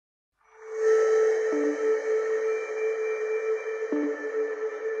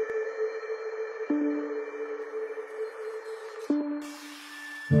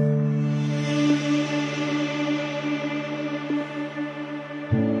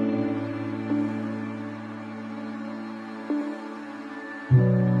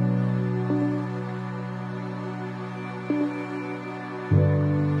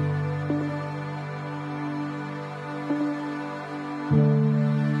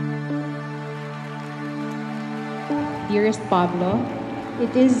dearest Pablo,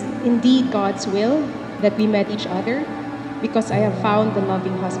 it is indeed God's will that we met each other because I have found the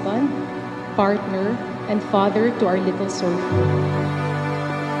loving husband, partner, and father to our little Sophie.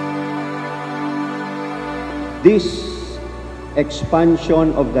 This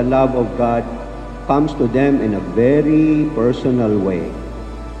expansion of the love of God comes to them in a very personal way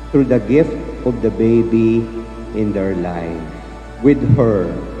through the gift of the baby in their life. With her,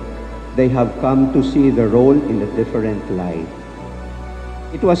 they have come to see the role in a different light.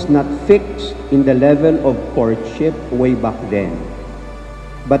 It was not fixed in the level of courtship way back then,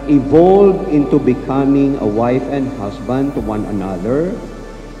 but evolved into becoming a wife and husband to one another,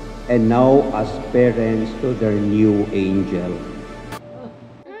 and now as parents to their new angel.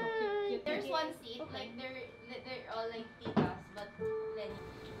 There's one seat, like they're all like titas, but Lenny.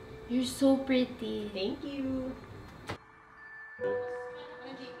 You're so pretty. Thank you.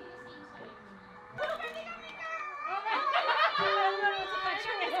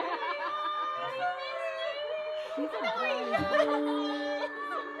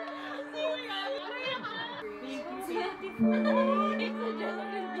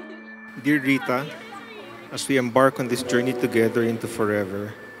 Dear Rita, as we embark on this journey together into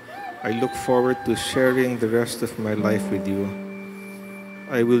forever, I look forward to sharing the rest of my life with you.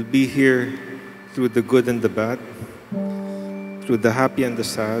 I will be here through the good and the bad, through the happy and the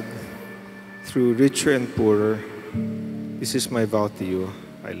sad, through richer and poorer. This is my vow to you.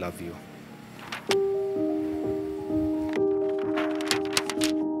 I love you.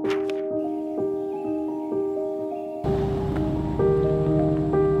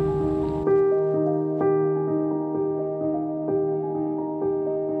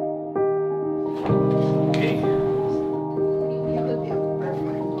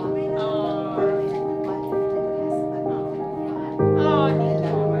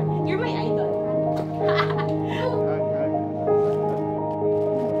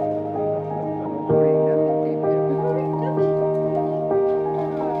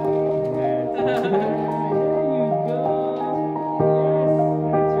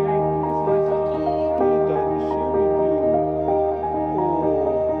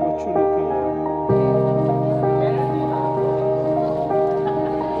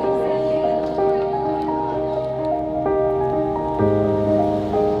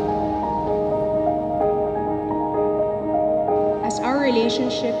 As our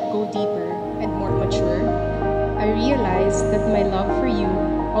relationship go deeper and more mature, I realized that my love for you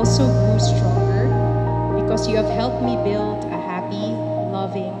also grew stronger because you have helped me build a happy,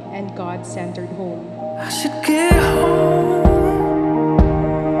 loving, and God-centered home. I should get home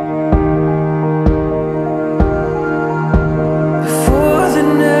before the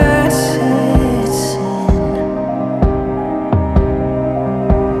night sets in.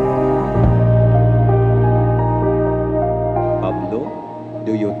 Pablo,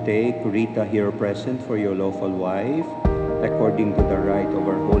 do you take Rita here present for your lawful wife, according to the right of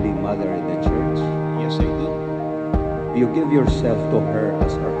our Holy Mother in the Church? Yes, I do. You give yourself to her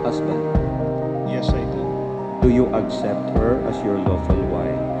as her husband. Yes, I do. Do you accept her as your lawful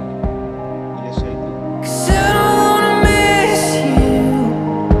wife? Yes, I do. 'Cause I don't wanna miss you.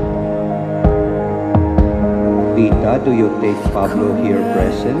 Rita, do you take Pablo here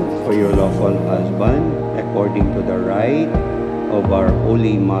present for your lawful husband, according to the right of our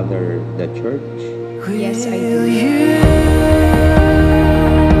Holy Mother, the Church? Yes, I Will do. you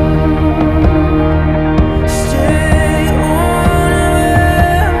stay on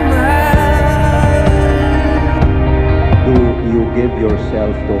my mind? Do you give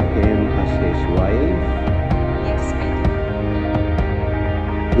yourself to him as his wife? Yes, I do.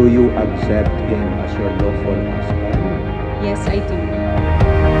 Do you accept him as your lawful husband? Yes, I do.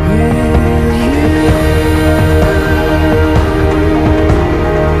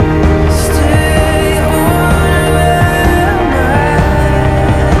 Stay on my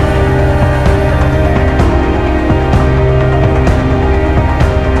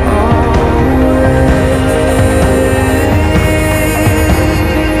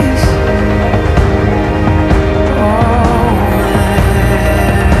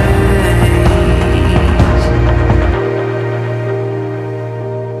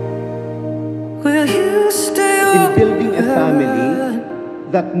Will you stay In on building a family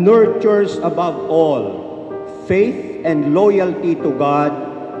that nurtures above all faith and loyalty to God,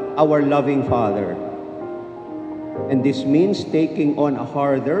 our loving Father. And this means taking on a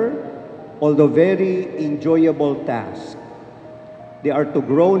harder, although very enjoyable task. They are to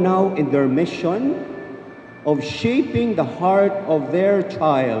grow now in their mission of shaping the heart of their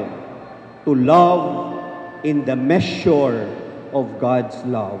child to love in the measure of God's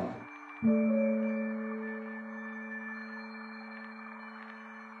love.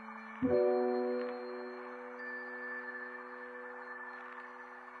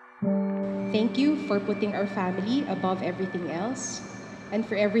 thank you for putting our family above everything else and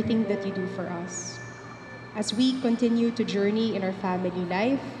for everything that you do for us. As we continue to journey in our family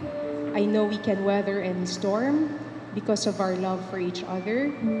life, I know we can weather any storm because of our love for each other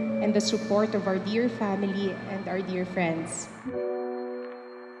and the support of our dear family and our dear friends.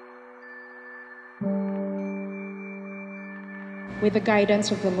 With the guidance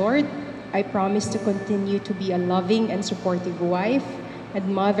of the Lord, I promise to continue to be a loving and supportive wife and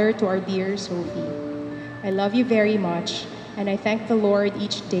mother to our dear Sophie. I love you very much, and I thank the Lord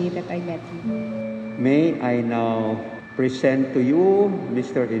each day that I met you. May I now present to you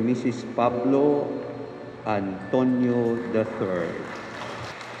Mr. and Mrs. Pablo Antonio III.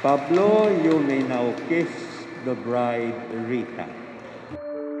 Pablo, you may now kiss the bride Rita.